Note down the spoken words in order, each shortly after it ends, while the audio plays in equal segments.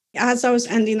as I was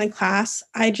ending the class,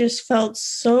 I just felt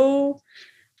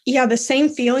the same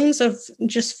feelings of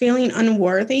just feeling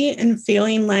unworthy and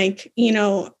feeling like,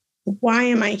 why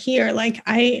am I here?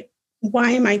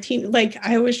 Why am I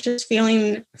I was just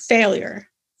feeling failure.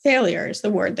 Failure is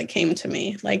the word that came to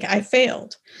me. Like I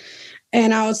failed.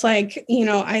 And I was like,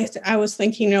 I was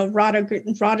thinking,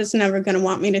 Rhoda's never going to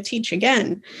want me to teach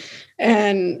again.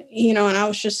 And, and I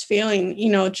was just feeling,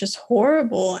 just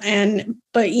horrible.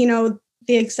 But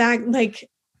the exact,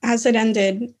 as it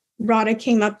ended, Rhoda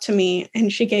came up to me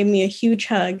and she gave me a huge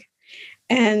hug.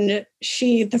 And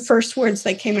the first words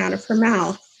that came out of her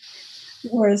mouth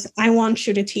was, I want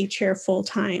you to teach here full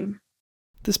time.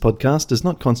 This podcast does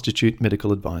not constitute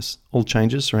medical advice. All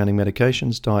changes surrounding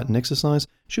medications, diet and exercise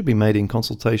should be made in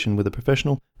consultation with a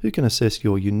professional who can assess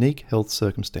your unique health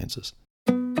circumstances.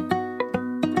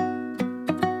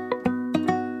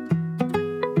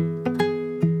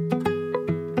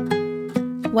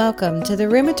 Welcome to the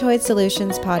Rheumatoid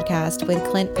Solutions podcast with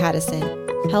Clint Pattison,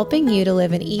 helping you to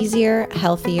live an easier,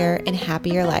 healthier, and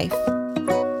happier life.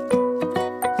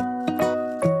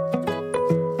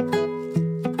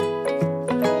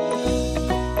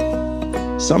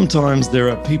 Sometimes there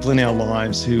are people in our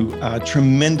lives who are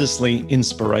tremendously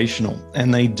inspirational,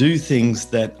 and they do things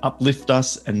that uplift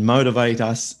us and motivate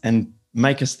us and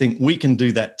make us think we can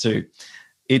do that too.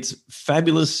 It's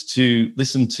fabulous to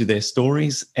listen to their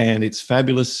stories, and it's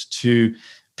fabulous to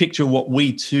picture what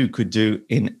we too could do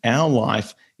in our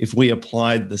life if we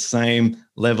applied the same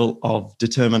level of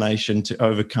determination to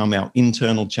overcome our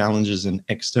internal challenges and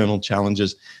external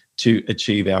challenges to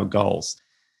achieve our goals.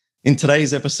 In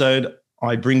today's episode,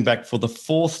 I bring back for the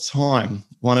fourth time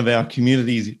one of our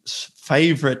community's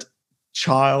favorite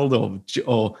child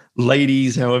or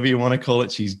ladies, however you want to call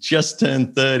it. She's just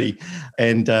turned 30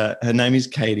 and her name is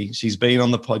Katy. She's been on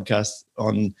the podcast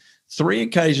on 3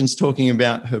 occasions talking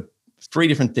about her 3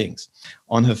 different things.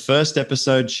 On her first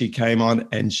episode, she came on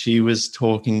and she was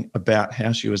talking about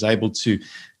how she was able to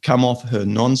come off her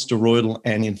non-steroidal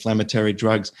anti-inflammatory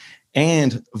drugs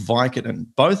and Vicodin,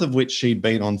 both of which she'd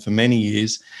been on for many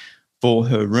years, for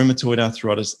her rheumatoid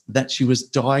arthritis that she was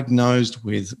diagnosed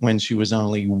with when she was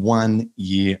only 1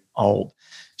 year old.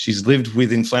 She's lived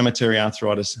with inflammatory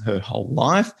arthritis her whole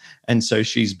life, and so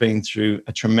she's been through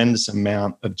a tremendous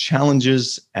amount of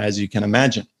challenges, as you can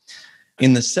imagine.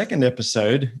 In the second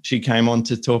episode, she came on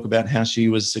to talk about how she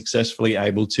was successfully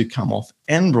able to come off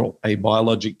Enbrel, a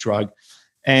biologic drug,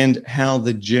 and how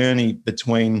the journey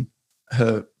between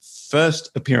her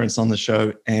first appearance on the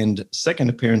show and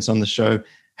second appearance on the show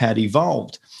had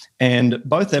evolved. And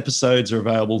both episodes are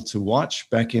available to watch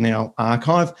back in our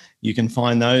archive. You can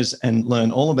find those and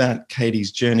learn all about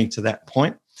Katy's journey to that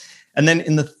point. And then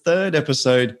in the third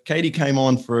episode, Katy came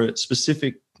on for a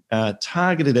specific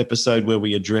targeted episode where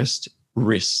we addressed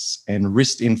wrists and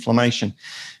wrist inflammation.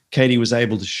 Katy was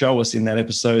able to show us in that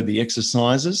episode the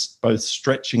exercises, both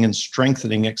stretching and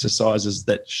strengthening exercises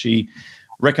that she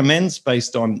recommends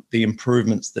based on the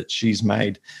improvements that she's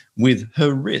made with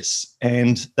her wrists.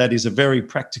 And that is a very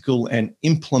practical and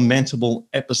implementable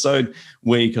episode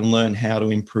where you can learn how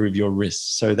to improve your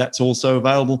wrists. So that's also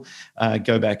available.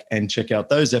 Go back and check out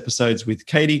those episodes with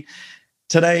Katy.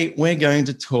 Today, we're going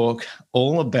to talk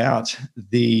all about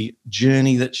the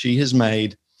journey that she has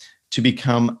made to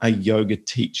become a yoga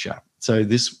teacher. So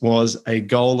this was a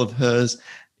goal of hers.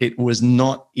 It was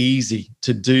not easy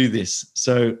to do this.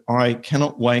 So I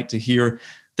cannot wait to hear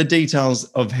the details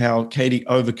of how Katy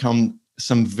overcome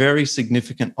some very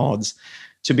significant odds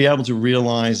to be able to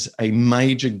realize a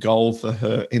major goal for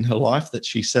her in her life that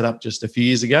she set up just a few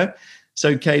years ago.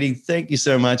 So Katy, thank you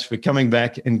so much for coming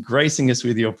back and gracing us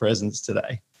with your presence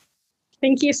today.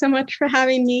 Thank you so much for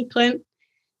having me, Clint.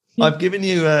 I've given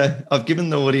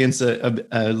the audience a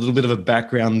little bit of a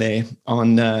background there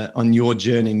on your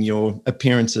journey and your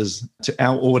appearances to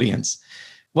our audience.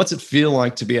 What's it feel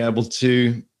like to be able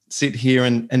to sit here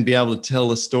and be able to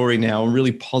tell a story now, a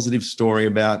really positive story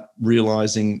about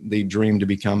realizing the dream to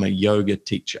become a yoga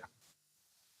teacher?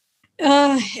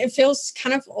 It feels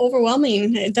kind of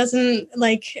overwhelming. It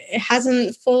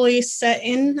hasn't fully set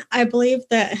in. I believe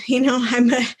that,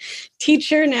 I'm a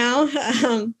teacher now.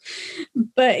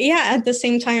 But yeah, at the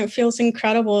same time, it feels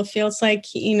incredible. It feels like,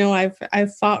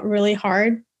 I've fought really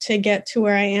hard to get to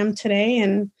where I am today.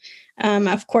 And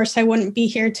of course, I wouldn't be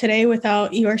here today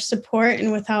without your support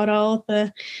and without all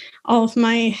of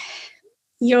my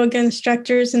yoga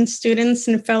instructors and students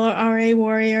and fellow RA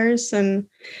warriors. And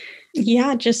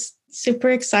yeah, just super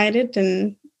excited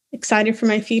for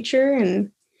my future. And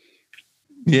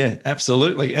yeah,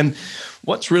 absolutely. And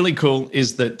what's really cool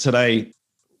is that today,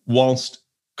 whilst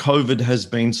COVID has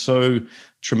been so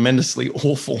tremendously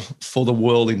awful for the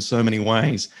world in so many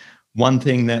ways. One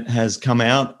thing that has come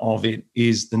out of it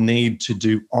is the need to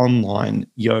do online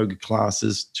yoga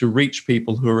classes to reach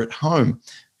people who are at home,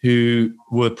 who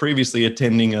were previously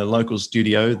attending a local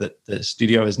studio that the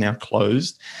studio is now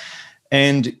closed.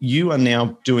 And you are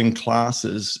now doing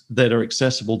classes that are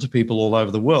accessible to people all over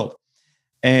the world.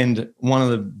 And one of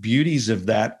the beauties of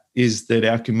that is that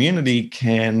our community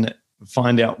can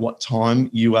find out what time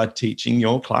you are teaching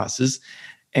your classes,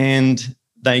 and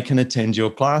they can attend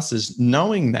your classes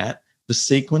knowing that the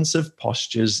sequence of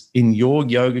postures in your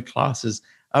yoga classes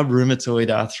are rheumatoid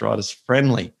arthritis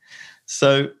friendly.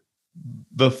 So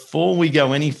before we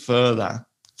go any further,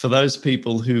 for those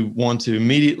people who want to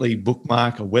immediately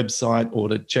bookmark a website or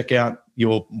to check out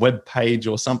your web page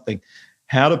or something,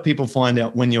 how do people find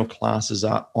out when your classes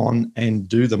are on and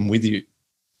do them with you?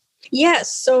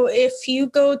 Yes. So if you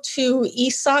go to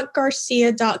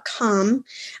isakgarcia.com,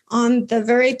 on the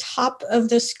very top of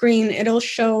the screen, it'll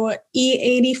show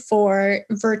E84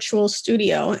 Virtual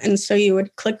Studio. And so you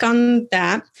would click on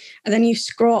that, and then you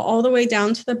scroll all the way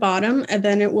down to the bottom, and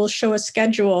then it will show a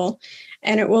schedule,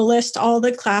 and it will list all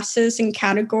the classes and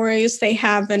categories. They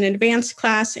have an advanced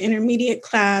class, intermediate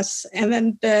class, and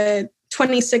then the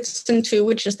 26 and 2,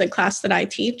 which is the class that I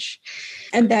teach.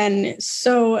 And then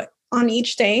so on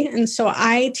each day. And so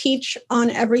I teach on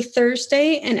every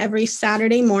Thursday and every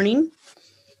Saturday morning.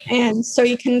 And so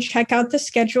you can check out the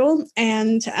schedule,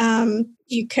 and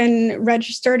you can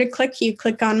register to click. You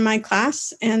click on my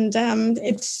class, and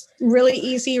it's really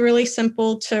easy, really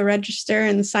simple to register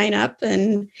and sign up.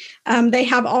 And they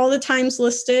have all the times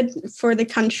listed for the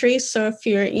country. So if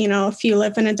you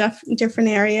live in a different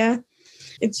area,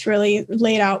 it's really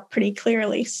laid out pretty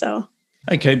clearly. So.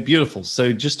 Okay, beautiful.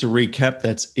 So just to recap,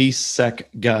 that's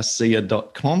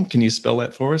isakgarcia.com. Can you spell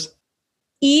that for us?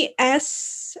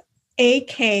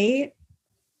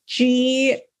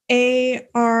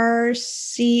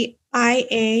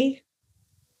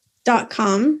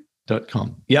 ESAKGARCIA.com.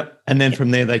 Yep. And then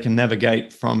from there, they can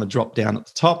navigate from a drop down at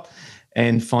the top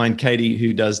and find Katy,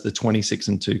 who does the 26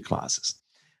 and 2 classes.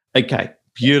 Okay,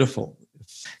 beautiful.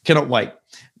 Cannot wait.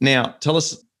 Now, tell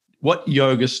us, what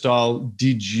yoga style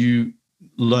did you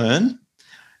learn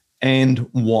and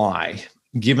why?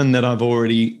 Given that I've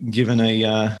already given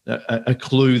a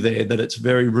clue there that it's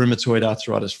very rheumatoid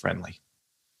arthritis friendly.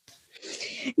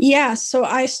 Yeah, so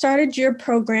I started your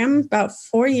program about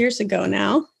 4 years ago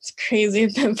now. It's crazy,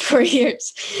 it's been 4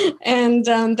 years. And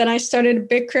then I started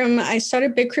Bikram. I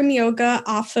started Bikram yoga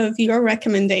off of your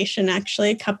recommendation, actually,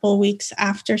 a couple of weeks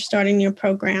after starting your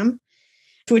program,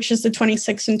 which is the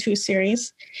 26 and 2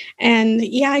 series. And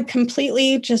yeah, I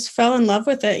completely just fell in love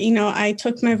with it. I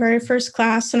took my very first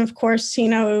class, and of course, it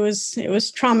was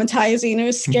traumatizing. It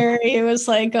was scary. It was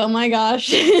like, oh my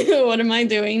gosh, what am I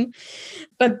doing?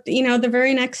 But, the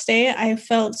very next day I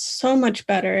felt so much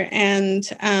better. And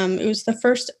it was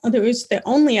the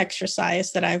only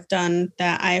exercise that I've done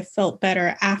that I felt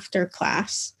better after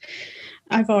class.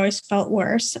 I've always felt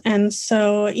worse. And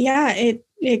so, yeah, it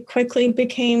quickly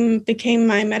became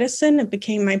my medicine. It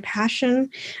became my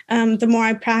passion. The more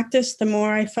I practiced, the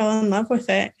more I fell in love with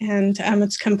it. And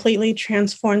it's completely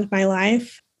transformed my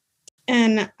life.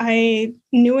 And I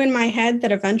knew in my head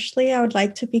that eventually I would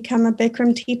like to become a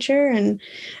Bikram teacher and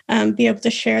be able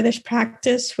to share this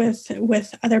practice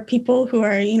with other people who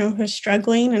are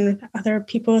struggling, and other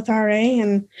people with RA.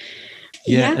 And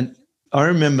yeah. And I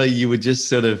remember you were just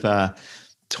sort of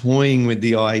toying with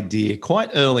the idea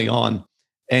quite early on.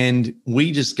 And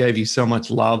we just gave you so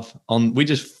much love we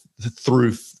just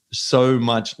threw so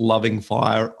much loving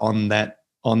fire on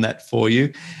that for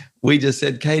you. We just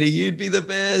said, Katy, you'd be the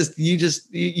best.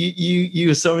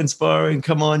 You are so inspiring.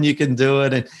 Come on, you can do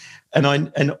it.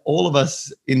 And all of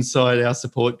us inside our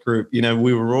support group,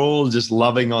 we were all just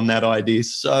loving on that idea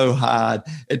so hard.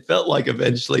 It felt like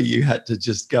eventually you had to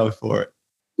just go for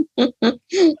it.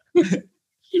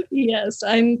 Yes,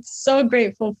 I'm so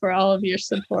grateful for all of your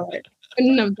support.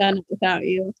 Couldn't have done it without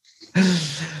you.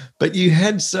 But you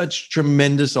had such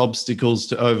tremendous obstacles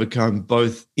to overcome,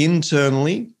 both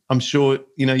internally. I'm sure,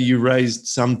 you raised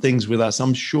some things with us.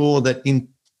 I'm sure that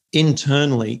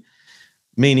internally,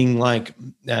 meaning like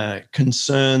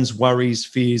concerns, worries,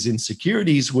 fears,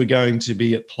 insecurities were going to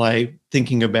be at play,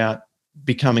 thinking about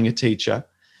becoming a teacher.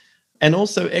 And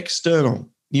also external.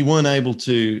 You weren't able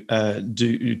to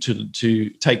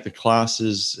take the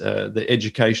classes, the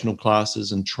educational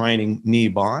classes and training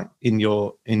nearby in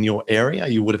your area.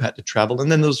 You would have had to travel, and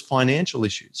then there was financial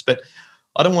issues. But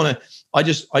I don't want to. I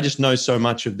just know so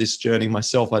much of this journey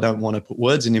myself. I don't want to put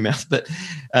words in your mouth. But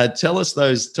tell us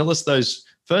those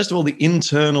first of all, the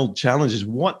internal challenges.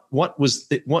 What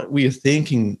were you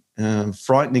thinking,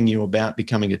 frightening you about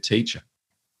becoming a teacher?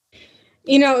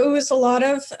 It was a lot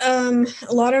of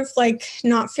like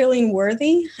not feeling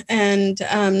worthy and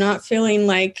not feeling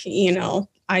like,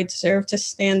 I deserve to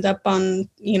stand up on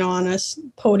a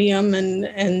podium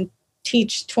and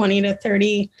teach 20 to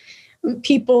 30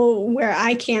 people where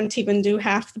I can't even do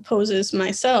half the poses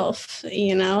myself,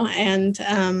 and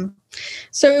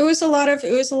so it was a lot of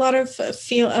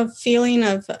feeling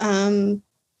of I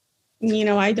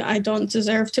don't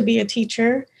deserve to be a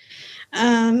teacher.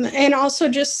 And also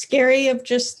just scary of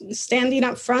just standing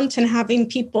up front and having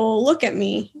people look at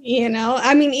me,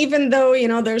 I mean, even though,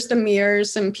 there's the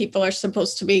mirrors and people are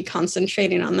supposed to be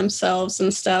concentrating on themselves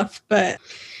and stuff, but,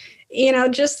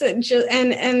 just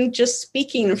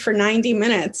speaking for 90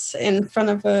 minutes in front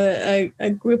of a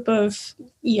group of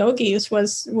yogis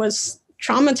was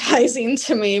traumatizing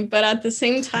to me, but at the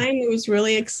same time, it was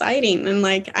really exciting. And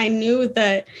like, I knew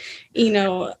that,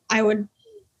 I would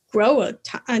grow like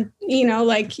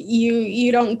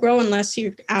you don't grow unless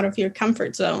you're out of your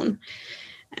comfort zone.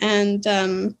 And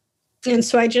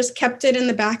so I just kept it in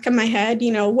the back of my head,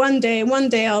 one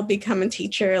day I'll become a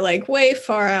teacher, like way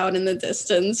far out in the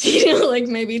distance, like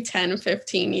maybe 10,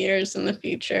 15 years in the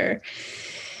future.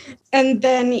 And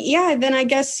then, I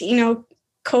guess,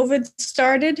 COVID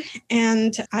started,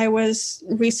 and I was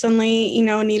recently,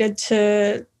 needed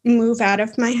to move out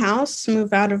of my house,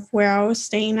 move out of where I was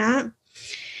staying at.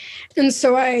 And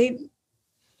so I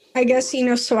guess,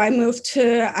 so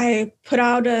I put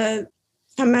out a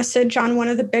message on one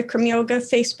of the Bikram yoga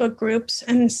Facebook groups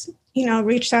and,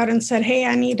 reached out and said, hey,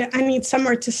 I need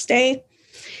somewhere to stay.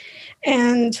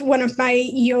 And one of my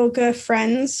yoga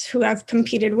friends who I've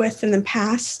competed with in the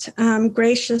past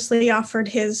graciously offered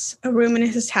a room in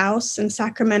his house in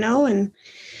Sacramento. And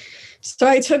so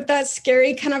I took that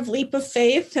scary kind of leap of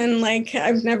faith, and like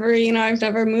I've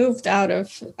never moved out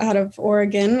of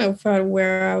Oregon, of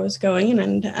where I was going,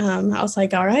 and I was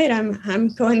like, all right,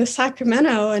 I'm going to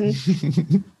Sacramento, and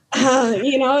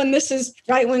and this is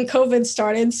right when COVID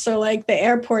started, so like the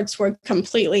airports were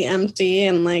completely empty,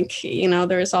 and like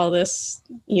there's all this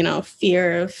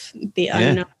fear of the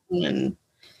unknown, and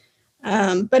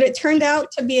but it turned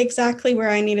out to be exactly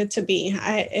where I needed to be.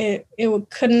 It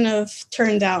couldn't have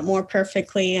turned out more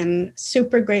perfectly, and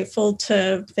super grateful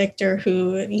to Victor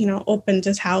who, opened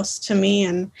his house to me.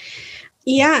 And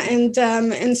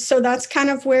and so that's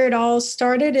kind of where it all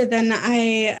started. And then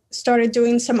I started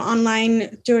doing some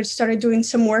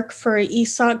work for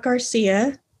Isak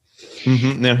Garcia.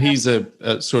 Mm-hmm. Now he's a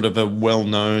sort of a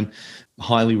well-known,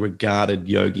 highly regarded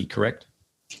yogi, correct?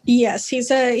 Yes, he's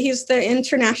the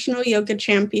international yoga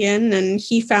champion, and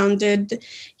he founded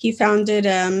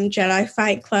Jedi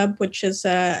Fight Club, which is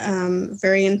a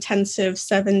very intensive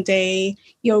 7-day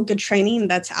yoga training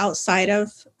that's outside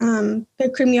of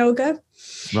Bikram yoga.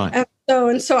 Right.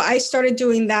 So I started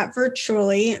doing that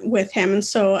virtually with him, and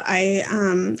so I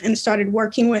started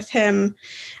working with him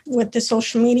with the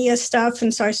social media stuff,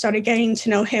 and so I started getting to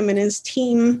know him and his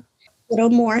team a little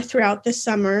more throughout the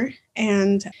summer.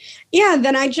 And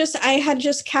then I had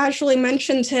just casually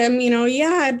mentioned to him,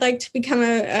 I'd like to become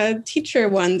a teacher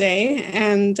one day.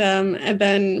 And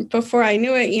then before I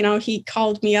knew it, he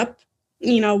called me up,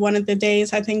 one of the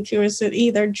days, I think it was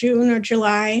either June or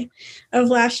July of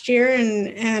last year.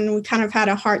 And we kind of had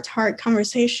a heart-to-heart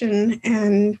conversation.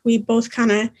 And we both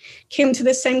kind of came to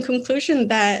the same conclusion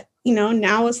that,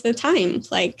 now is the time.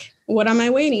 Like, what am I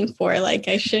waiting for? Like,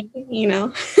 I should,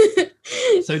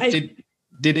 So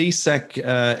did Isak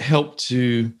help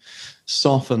to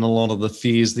soften a lot of the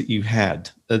fears that you had,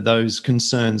 those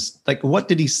concerns? Like, what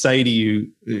did he say to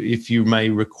you, if you may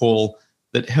recall,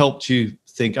 that helped you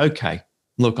think, okay,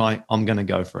 look, I'm going to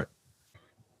go for it?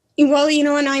 Well,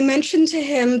 and I mentioned to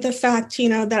him the fact,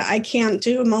 that I can't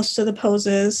do most of the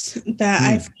poses, that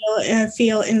I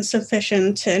feel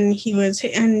insufficient. And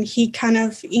he kind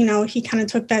of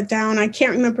took that down. I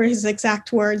can't remember his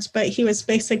exact words, but he was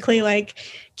basically like,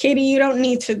 Katy, you don't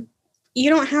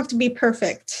have to be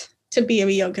perfect to be a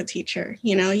yoga teacher.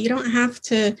 You don't have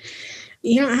to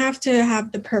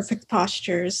have the perfect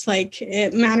postures. Like,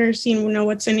 it matters,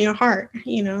 what's in your heart,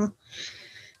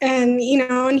 And,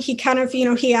 and he kind of,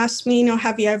 he asked me,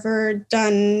 have you ever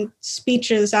done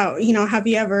speeches out, have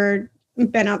you ever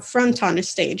been up front on a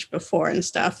stage before and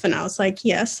stuff? And I was like,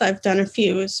 yes, I've done a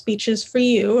few speeches for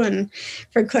you and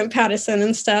for Clint Pattison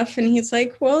and stuff. And he's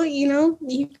like, well, you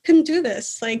can do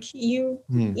this. Like, And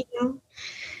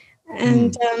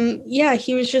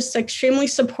he was just extremely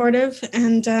supportive.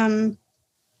 And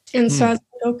so I was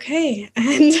okay.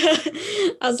 And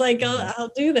I was like,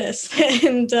 I'll do this.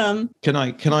 And Can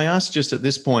I ask just at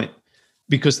this point,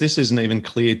 because this isn't even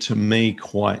clear to me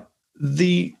quite,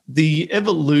 the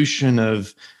evolution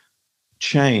of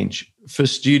change for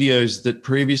studios that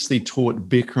previously taught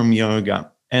Bikram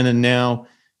yoga and are now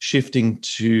shifting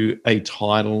to a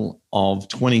title of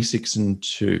 26 and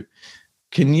 2.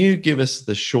 Can you give us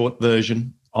the short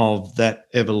version of that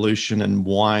evolution and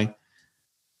why?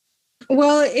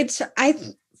 well,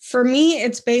 for me,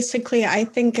 it's basically, I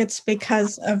think it's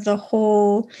because of the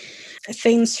whole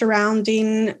thing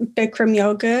surrounding Bikram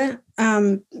yoga,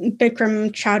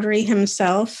 Bikram Chaudhry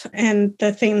himself, and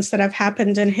the things that have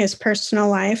happened in his personal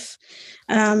life,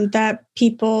 that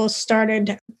people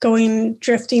started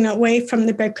drifting away from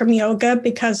the Bikram yoga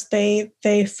because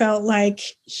they felt like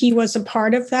he was a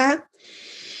part of that.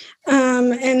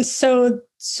 And so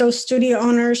studio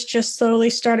owners just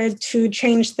slowly started to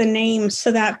change the name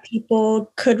so that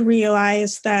people could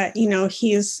realize that,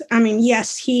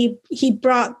 yes, he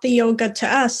brought the yoga to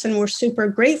us and we're super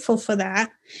grateful for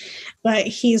that. But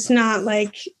he's not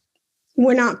like,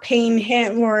 we're not paying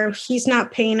him or he's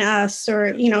not paying us,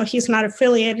 or, he's not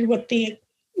affiliated with the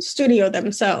studio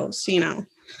themselves,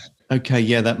 Okay,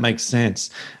 yeah, that makes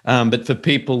sense. But for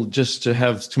people, just to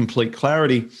have complete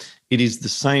clarity, it is the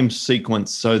same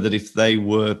sequence, so that if they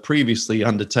were previously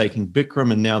undertaking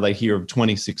Bikram and now they hear of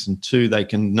 26 and 2, they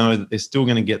can know that they're still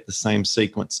going to get the same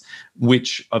sequence,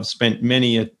 which I've spent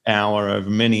many an hour over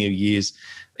many years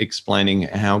explaining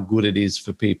how good it is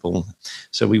for people.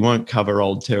 So we won't cover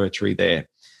old territory there.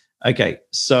 Okay,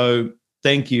 so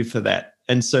thank you for that.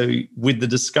 And so with the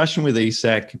discussion with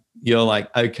Isak, you're like,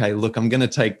 okay, look, I'm going to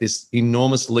take this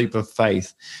enormous leap of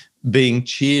faith, being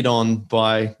cheered on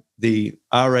by the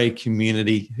RA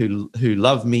community who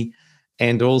love me,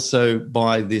 and also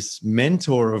by this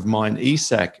mentor of mine,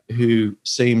 Isak, who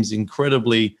seems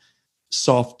incredibly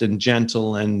soft and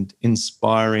gentle and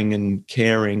inspiring and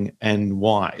caring and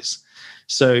wise.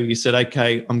 So you said,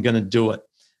 okay, I'm going to do it.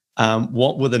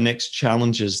 What were the next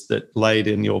challenges that laid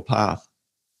in your path?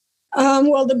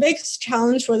 Well, the biggest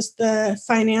challenge was the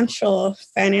financial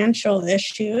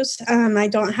issues. I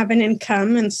don't have an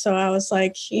income, and so I was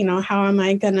like, how am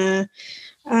I gonna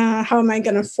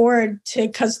afford to?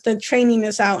 Because the training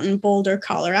is out in Boulder,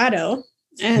 Colorado,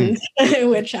 and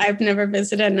which I've never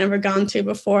visited, never gone to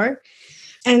before.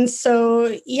 And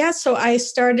so, so I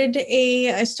started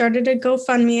a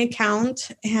GoFundMe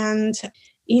account, and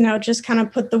just kind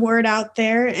of put the word out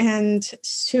there, and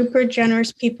super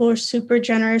generous people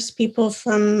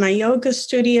from my yoga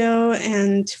studio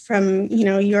and from,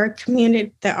 your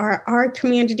community, our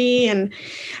community. And,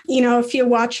 if you're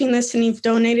watching this and you've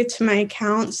donated to my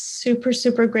account, super,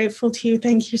 super grateful to you.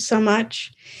 Thank you so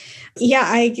much. Yeah,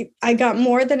 I got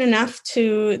more than enough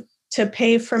to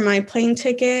pay for my plane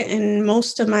ticket and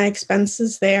most of my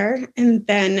expenses there. And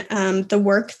then the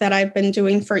work that I've been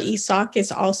doing for Isak is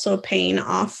also paying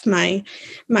off my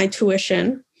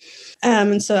tuition.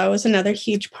 And so that was another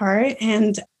huge part.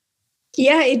 And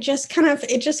it just kind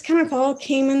of all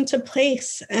came into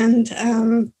place,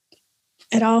 and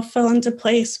it all fell into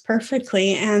place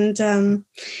perfectly. And,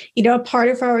 part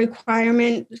of our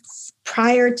requirement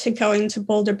prior to going to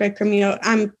Boulder Bikram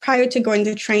Yoga, prior to going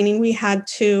to training, we had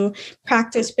to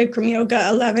practice Bikram Yoga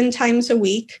 11 times a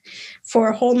week for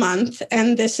a whole month.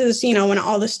 And this is, when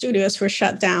all the studios were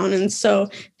shut down. And so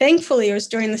thankfully it was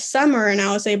during the summer, and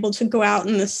I was able to go out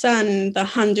in the sun, the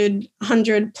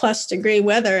 100 plus degree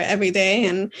weather every day,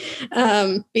 and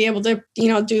be able to,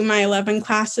 do my 11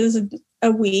 classes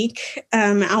a week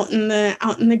out in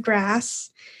the grass.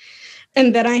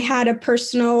 And then I had a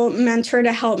personal mentor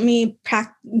to help me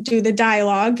do the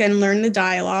dialogue and learn the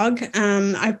dialogue.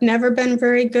 I've never been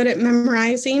very good at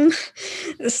memorizing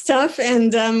stuff.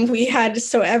 And we had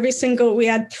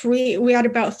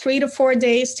about 3 to 4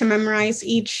 days to memorize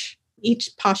each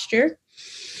posture.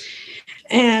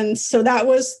 And so that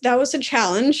was a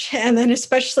challenge. And then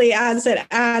especially as it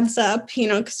adds up,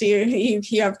 because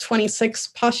you have 26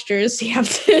 postures you have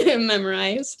to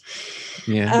memorize.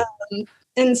 Yeah.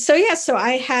 And so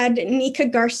I had Nika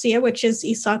Garcia, which is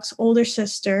Isak's older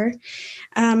sister,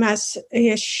 as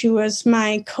she was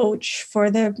my coach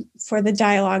for the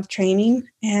dialogue training.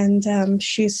 And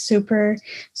she's super,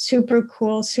 super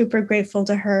cool, super grateful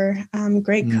to her.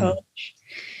 Great coach.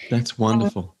 That's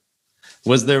wonderful.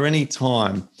 Was there any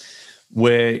time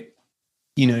where,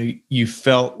 you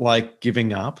felt like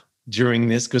giving up during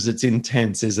this? Because it's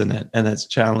intense, isn't it? And it's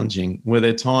challenging. Were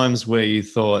there times where you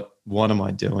thought, what am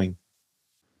I doing?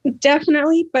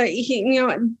 Definitely. But,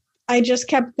 I just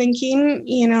kept thinking,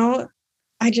 of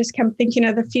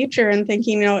the future and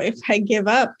thinking, if I give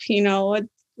up,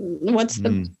 what's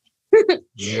the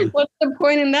Yeah. what's the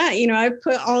point in that? I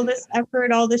put all this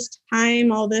effort, all this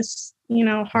time, all this,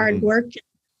 hard work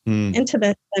into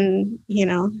this, and,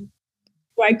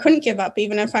 I couldn't give up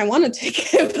even if I wanted to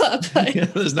give up. Yeah,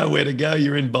 there's nowhere to go.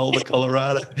 You're in Boulder,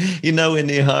 Colorado. You're nowhere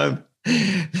near home.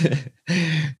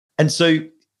 And so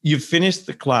you finished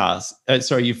the class.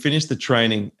 You finished the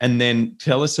training, and then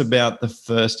tell us about the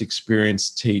first experience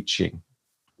teaching.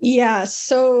 Yeah.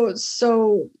 So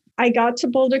I got to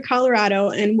Boulder,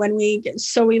 Colorado, and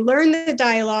we learn the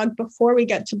dialogue before we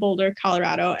get to Boulder,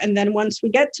 Colorado, and then once we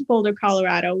get to Boulder,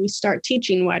 Colorado, we start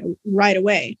teaching right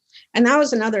away. And that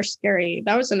was another scary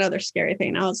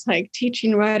thing. I was like,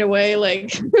 teaching right away,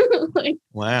 like,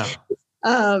 Wow.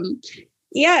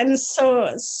 Yeah, and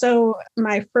so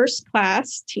my first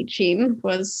class teaching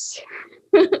was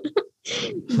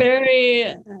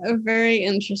very, very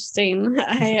interesting.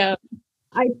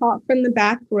 I taught from the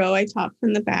back row. I taught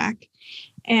from the back.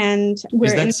 And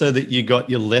is that so that you got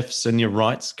your lefts and your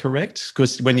rights correct?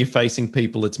 Because when you're facing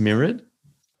people, it's mirrored?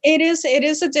 It is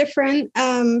a different,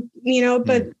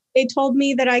 but they told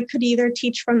me that I could either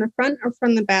teach from the front or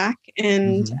from the back.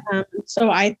 And so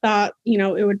I thought,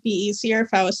 it would be easier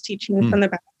if I was teaching from the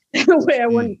back. That way I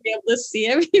wouldn't be able to see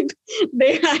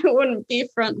everybody. I wouldn't be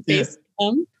front facing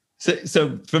them.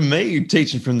 So for me,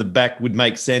 teaching from the back would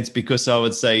make sense, because I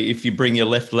would say if you bring your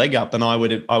left leg up, and I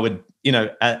would,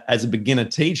 as a beginner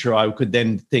teacher, I could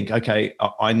then think, okay,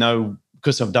 I know,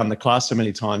 because I've done the class so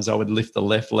many times, I would lift the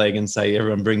left leg and say,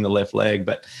 everyone bring the left leg.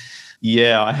 But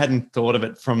yeah, I hadn't thought of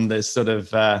it from the sort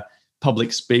of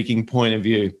public speaking point of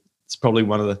view. It's probably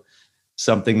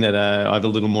something that I have a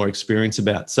little more experience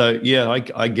about. So yeah,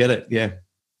 I get it. Yeah.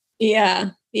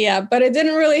 Yeah, but it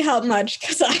didn't really help much,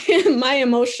 because my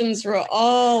emotions were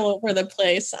all over the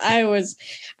place. I was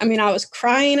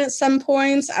crying at some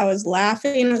points. I was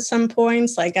laughing at some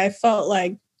points. Like, I felt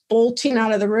like bolting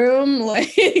out of the room.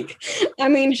 Like,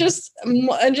 and it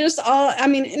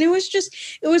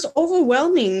was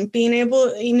overwhelming being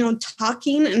able,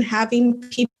 talking and having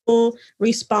people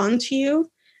respond to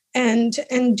you and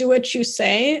do what you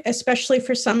say, especially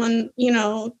for someone,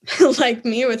 like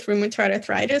me with rheumatoid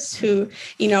arthritis, who,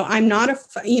 I'm not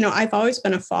I've always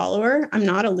been a follower. I'm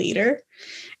not a leader.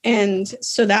 And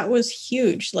so that was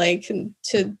huge, like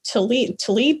to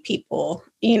lead people,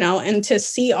 and to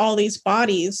see all these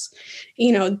bodies,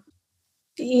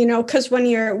 because when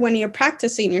you're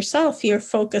practicing yourself, you're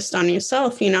focused on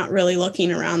yourself. You're not really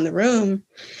looking around the room.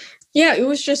 Yeah, it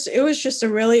was just a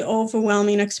really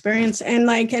overwhelming experience. And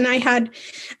I had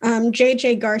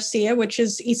JJ Garcia, which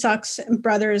is Isak's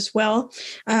brother as well.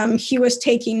 He was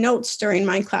taking notes during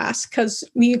my class, because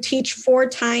you teach 4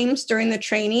 times during the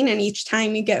training, and each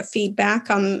time you get feedback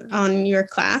on your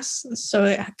class. So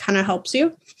it kind of helps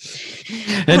you.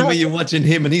 And when you're watching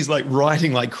him and he's like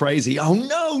writing like crazy, oh,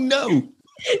 no.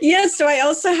 Yeah, so I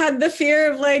also had the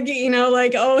fear of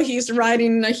he's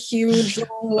writing a huge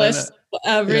long list of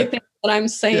everything that I'm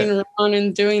saying wrong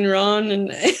and doing wrong.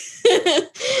 And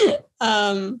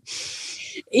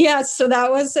so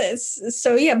that was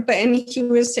but and he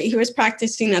was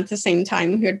practicing at the same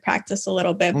time. He would practice a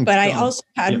little bit, but I also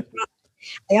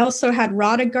had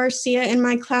Rhoda Garcia in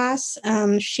my class.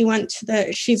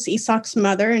 She's Isak's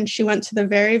mother, and she went to the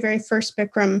very, very first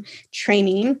Bikram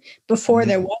training before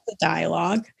there was a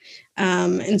dialogue.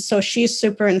 And so she's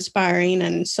super inspiring.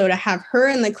 And so to have her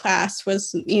in the class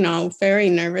was, very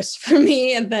nervous for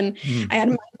me. And then I had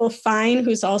Michael Fine,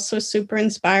 who's also super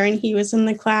inspiring. He was in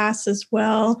the class as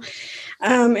well.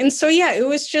 And so, it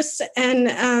was just,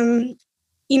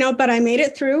 but I made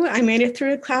it through.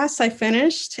 The class. I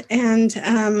finished, and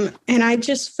I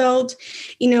just felt,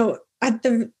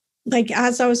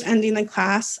 as I was ending the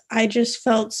class, I just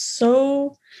felt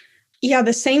so,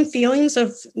 the same feelings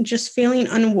of just feeling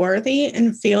unworthy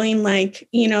and feeling like,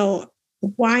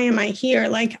 why am I here?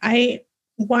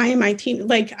 Why am I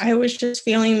I was just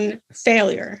feeling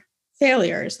failure.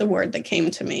 Failure is the word that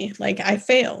came to me. Like, I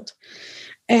failed.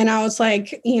 And I was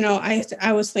like,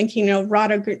 I was thinking,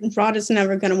 Rhoda's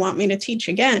never going to want me to teach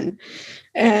again.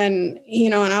 And,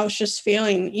 and I was just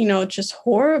feeling, just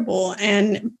horrible.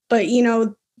 But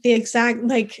the exact,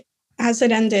 as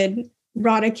it ended,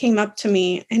 Rhoda came up to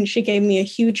me and she gave me a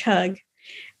huge hug.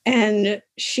 And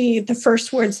the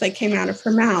first words that came out of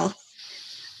her mouth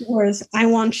was, I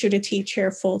want you to teach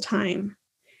here full time.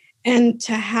 And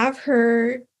to have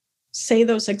her say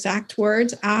those exact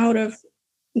words out of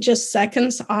just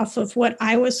seconds off of what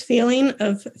I was feeling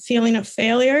of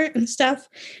failure and stuff.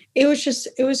 It was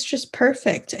just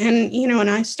perfect. And, and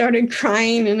I started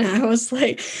crying, and I was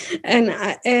like, and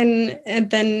then,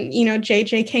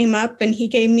 JJ came up and he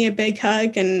gave me a big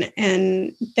hug, and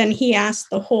then he asked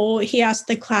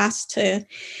the class to,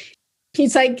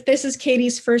 he's like, this is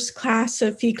Katy's first class.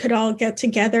 If you could all get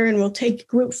together and we'll take a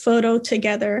group photo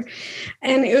together.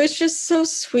 And it was just so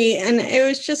sweet. And it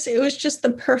was just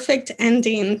the perfect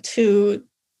ending to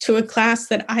a class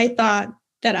that I thought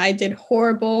that I did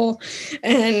horrible,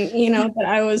 and, that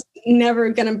I was never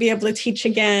going to be able to teach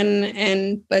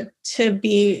again. But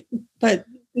to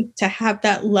have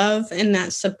that love and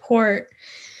that support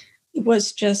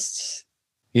was just,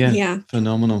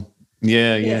 phenomenal.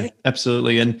 Yeah,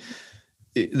 absolutely. And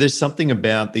there's something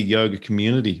about the yoga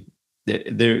community.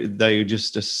 They're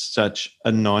just such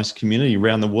a nice community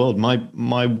around the world.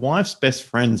 My wife's best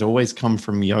friends always come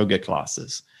from yoga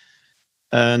classes,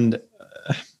 and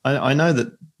I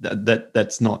know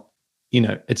that's not,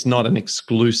 it's not an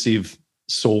exclusive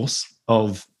source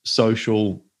of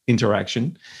social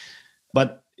interaction,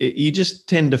 but you just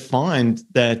tend to find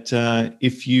that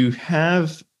if you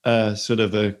have a sort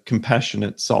of a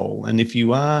compassionate soul, and if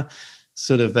you are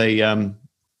sort of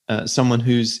someone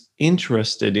who's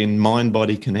interested in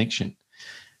mind-body connection,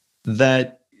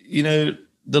 that,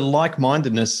 the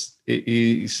like-mindedness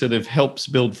sort of helps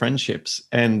build friendships.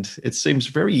 And it seems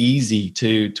very easy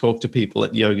to talk to people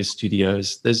at yoga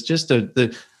studios. There's just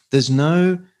there's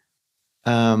no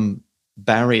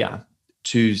barrier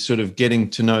to sort of getting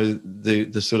to know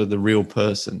the sort of the real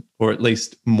person, or at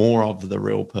least more of the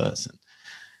real person.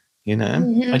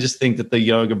 I just think that the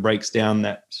yoga breaks down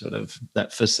that sort of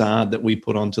that facade that we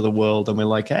put onto the world, and we're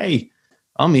like, hey,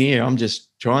 I'm here. I'm just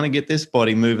trying to get this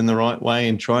body moving the right way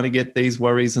and trying to get these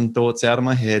worries and thoughts out of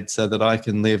my head so that I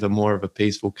can live a more of a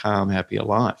peaceful, calm, happier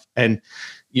life. And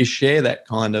you share that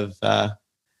kind of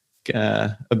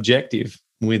objective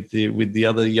with the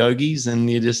other yogis, and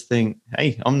you just think,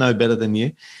 hey, I'm no better than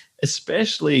you.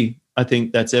 Especially, I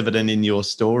think that's evident in your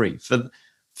story. For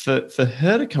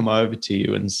her to come over to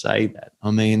you and say that,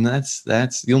 I mean,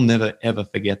 that's you'll never ever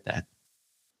forget that.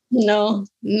 No.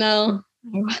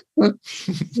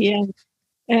 Yeah.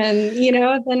 And,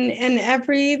 then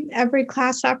every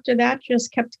class after that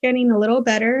just kept getting a little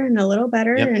better and a little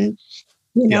better. Yep. And,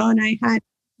 and I had,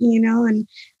 and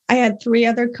I had three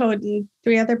other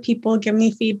people give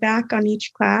me feedback on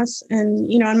each class.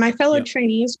 And, and my fellow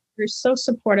trainees were so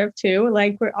supportive too.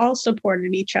 Like, we all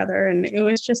supported each other, and it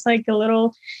was just like a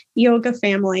little yoga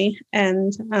family.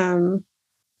 And,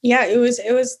 it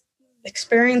was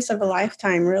experience of a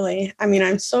lifetime, really. I mean,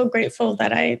 I'm so grateful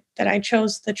that I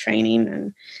chose the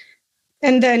training,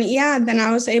 and then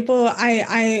I was able,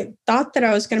 I thought that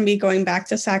I was going to be going back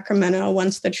to Sacramento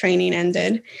once the training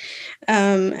ended.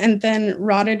 And then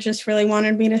Radha just really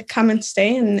wanted me to come and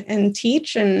stay and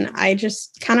teach. And I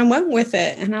just kind of went with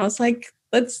it. And I was like,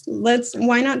 let's,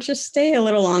 why not just stay a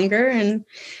little longer? And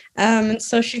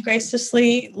so she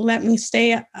graciously let me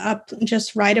stay up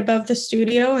just right above the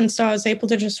studio. And so I was able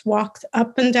to just walk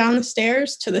up and down the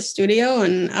stairs to the studio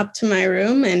and up to my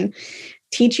room, and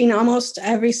teaching almost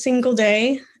every single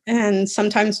day, and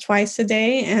sometimes twice a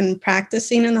day, and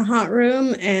practicing in the hot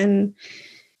room, and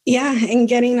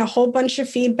getting a whole bunch of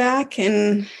feedback.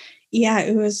 And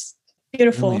it was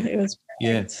beautiful. It was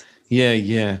perfect.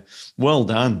 Yeah. Well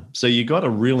done. So you got a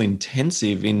real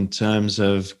intensive in terms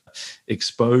of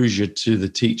exposure to the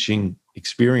teaching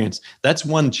experience. That's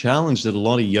one challenge that a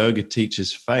lot of yoga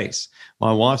teachers face.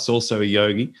 My wife's also a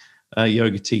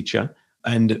yoga teacher,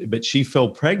 but she fell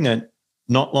pregnant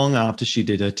not long after she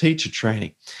did her teacher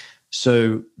training.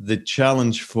 So the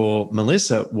challenge for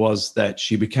Melissa was that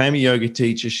she became a yoga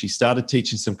teacher. She started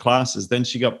teaching some classes. Then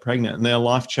she got pregnant, and their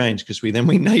life changed because we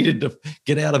needed to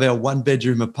get out of our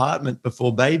one-bedroom apartment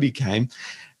before baby came,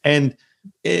 and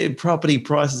property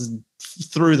prices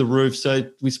through the roof. So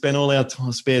we spent all our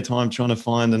spare time trying to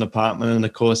find an apartment, and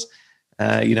of course,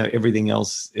 everything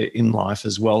else in life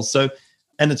as well. So.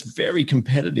 And it's very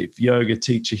competitive, yoga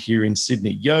teacher here in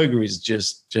Sydney. Yoga is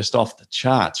just off the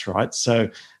charts, right?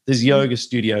 So there's yoga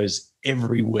studios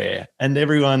everywhere, and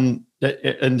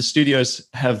the studios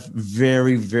have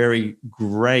very, very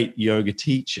great yoga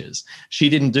teachers. She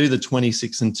didn't do the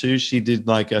 26 and 2. She did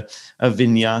like a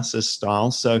vinyasa style.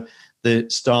 So the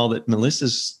style that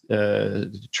Melissa's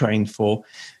trained for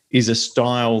is a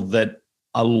style that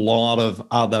a lot of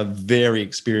other very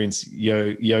experienced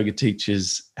yoga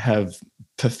teachers have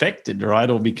perfected, right,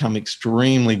 or become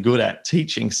extremely good at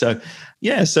teaching. So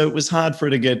it was hard for her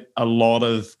to get a lot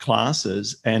of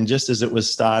classes. And just as it was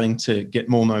starting to get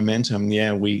more momentum,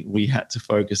 we had to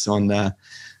focus on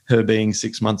her being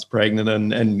 6 months pregnant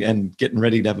and getting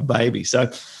ready to have a baby.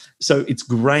 So it's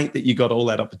great that you got all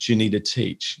that opportunity to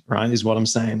teach, right, is what I'm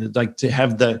saying. Like to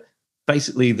have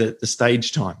basically the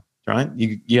stage time, right?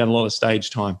 You had a lot of stage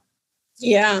time.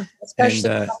 Yeah,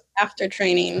 especially after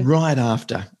training. Right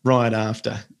after,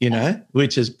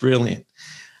 which is brilliant.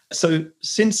 So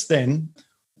since then,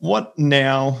 what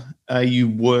now are you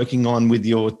working on with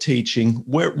your teaching?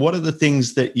 What are the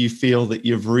things that you feel that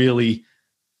you've really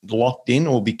locked in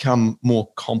or become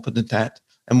more competent at?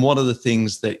 And what are the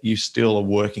things that you still are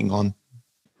working on?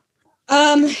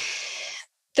 The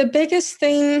biggest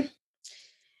thing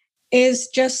is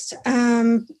just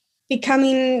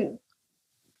becoming...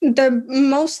 The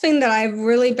most thing that I've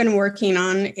really been working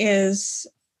on is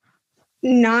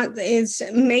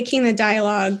making the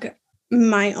dialogue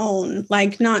my own,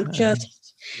 like not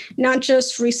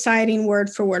just reciting word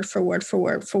for word,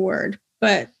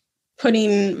 but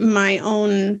putting my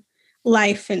own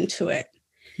life into it.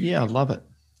 Yeah, I love it.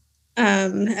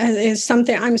 Is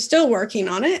something I'm still working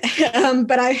on it,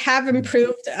 but I have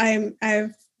improved.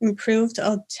 I've improved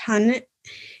a ton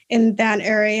in that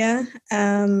area.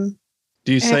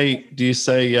 Do you say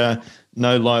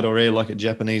no light or air like a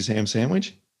Japanese ham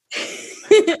sandwich?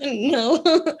 No.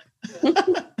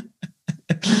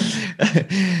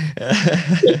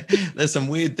 There's some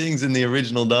weird things in the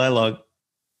original dialogue.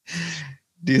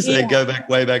 Do you say go back,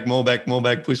 way back, more back,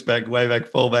 push back, way back,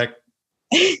 fall back?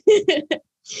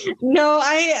 No,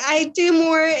 I do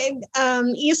more.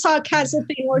 Esau has a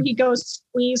thing where he goes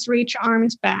squeeze, reach,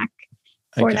 arms back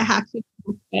for the happy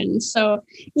happen. So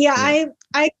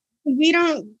we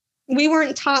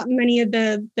weren't taught many of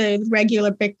the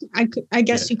regular I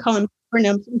guess you call them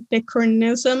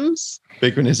Bikronisms.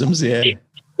 Bikronisms, yeah.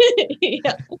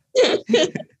 Yeah.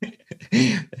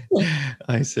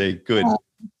 I see. Good.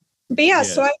 But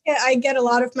so I get a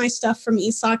lot of my stuff from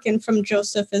Isak and from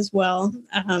Joseph as well.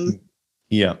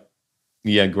 Yeah,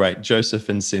 great. Joseph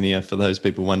and Cinia, for those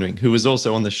people wondering, who was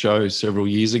also on the show several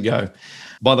years ago.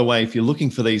 By the way, if you're looking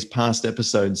for these past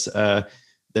episodes,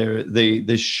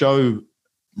 the show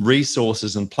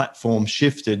resources and platform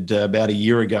shifted about a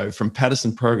year ago from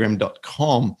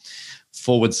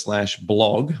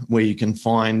pattersonprogram.com/blog, where you can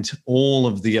find all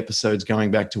of the episodes going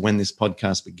back to when this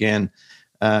podcast began.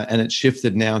 And it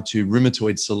shifted now to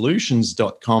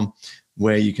rheumatoidsolutions.com,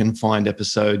 where you can find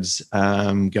episodes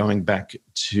going back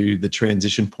to the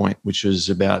transition point, which was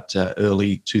about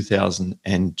early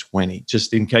 2020.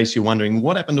 Just in case you're wondering,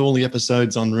 what happened to all the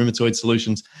episodes on Rheumatoid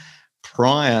Solutions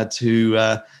prior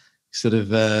to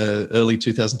early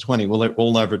 2020? Well, they're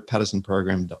all over at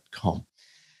pattersonprogram.com.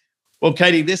 Well,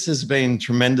 Katy, this has been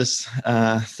tremendous.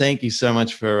 Thank you so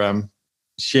much for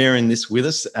sharing this with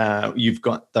us. You've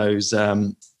got those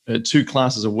 2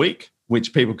 classes a week,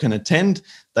 which people can attend.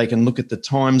 They can look at the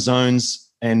time zones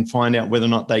and find out whether or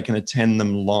not they can attend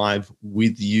them live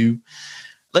with you.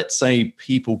 Let's say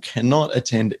people cannot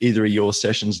attend either of your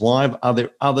sessions live. Are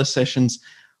there other sessions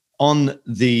on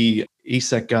the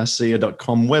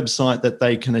isakgarcia.com website that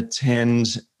they can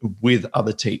attend with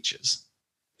other teachers?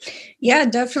 Yeah,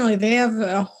 definitely. They have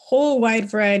a whole wide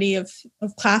variety of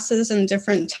classes and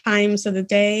different times of the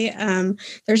day.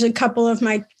 There's a couple of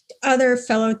my other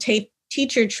fellow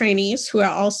teacher trainees who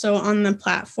are also on the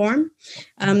platform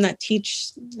that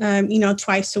teach,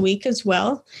 twice a week as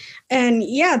well. And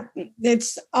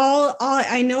it's all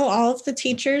I know all of the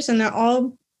teachers, and they're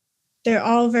all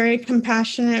very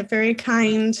compassionate, very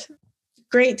kind,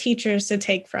 great teachers to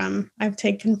take from. I've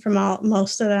taken from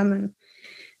most of them, and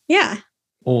yeah.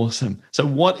 Awesome. So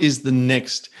what is the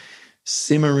next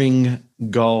simmering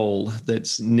goal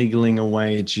that's niggling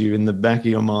away at you in the back of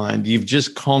your mind? You've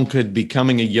just conquered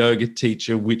becoming a yoga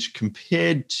teacher, which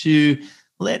compared to,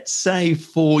 let's say,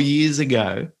 4 years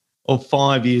ago or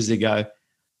 5 years ago,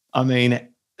 I mean,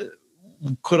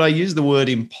 could I use the word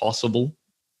impossible?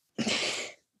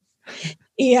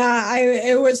 Yeah,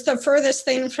 it was the furthest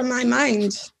thing from my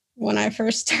mind when I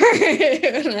first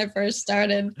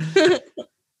started.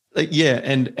 Yeah,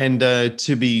 and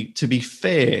to be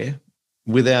fair,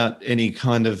 without any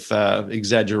kind of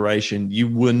exaggeration, you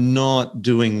were not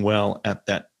doing well at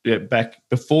that. Back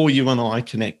before you and I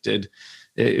connected,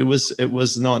 it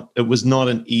was not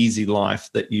an easy life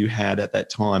that you had at that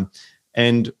time.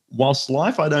 And whilst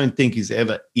life, I don't think, is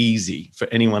ever easy for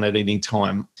anyone at any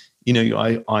time,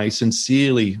 I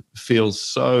sincerely feel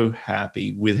so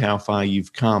happy with how far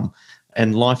you've come.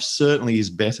 And life certainly is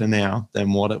better now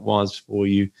than what it was for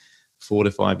you 4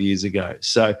 to 5 years ago.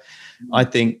 So I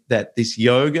think that this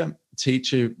yoga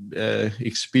teacher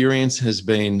experience has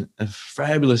been a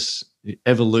fabulous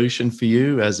evolution for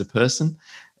you as a person,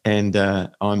 and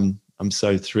I'm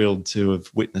so thrilled to have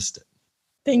witnessed it.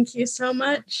 Thank you so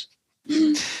much.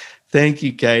 Thank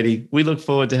you, Katy. We look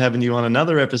forward to having you on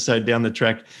another episode down the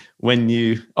track.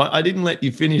 I didn't let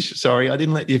you finish. Sorry, I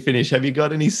didn't let you finish. Have you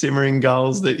got any simmering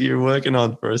goals that you're working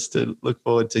on for us to look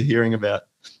forward to hearing about?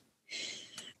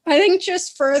 I think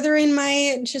just furthering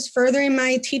my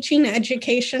teaching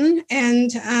education,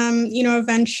 and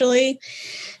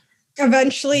eventually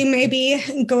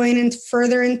maybe going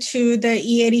further into the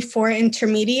E84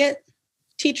 intermediate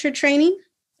teacher training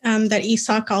that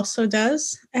ESOC also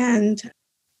does. And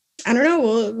I don't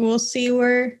know, we'll see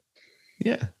where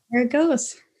it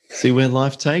goes. See where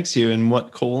life takes you and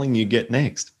what calling you get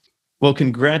next. Well,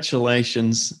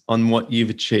 congratulations on what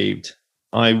you've achieved.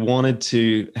 I wanted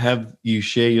to have you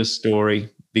share your story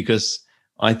because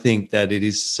I think that it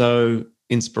is so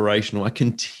inspirational, a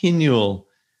continual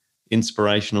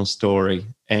inspirational story.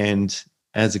 And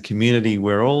as a community,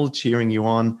 we're all cheering you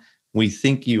on. We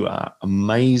think you are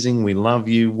amazing. We love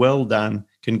you. Well done.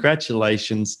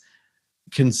 Congratulations.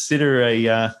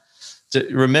 Consider to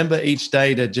remember each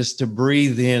day to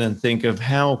breathe in and think of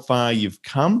how far you've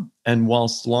come. And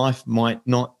whilst life might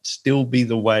not still be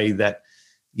the way that,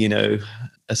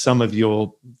 some of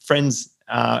your friends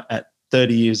are at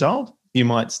 30 years old, you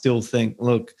might still think,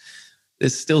 look, it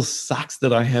still sucks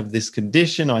that I have this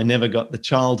condition. I never got the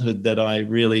childhood that I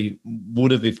really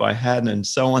would have if I hadn't, and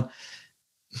so on.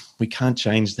 We can't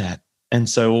change that. And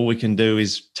so all we can do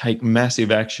is take massive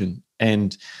action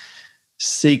and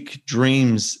seek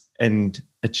dreams and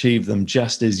achieve them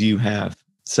just as you have.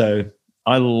 So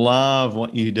I love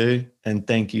what you do, and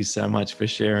thank you so much for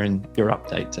sharing your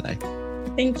update today.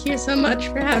 Thank you so much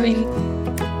for having me.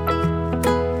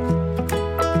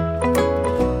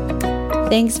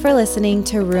 Thanks for listening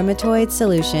to Rheumatoid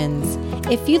Solutions.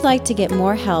 If you'd like to get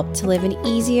more help to live an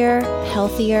easier,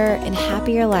 healthier, and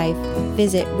happier life,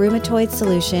 visit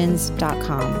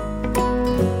rheumatoidsolutions.com.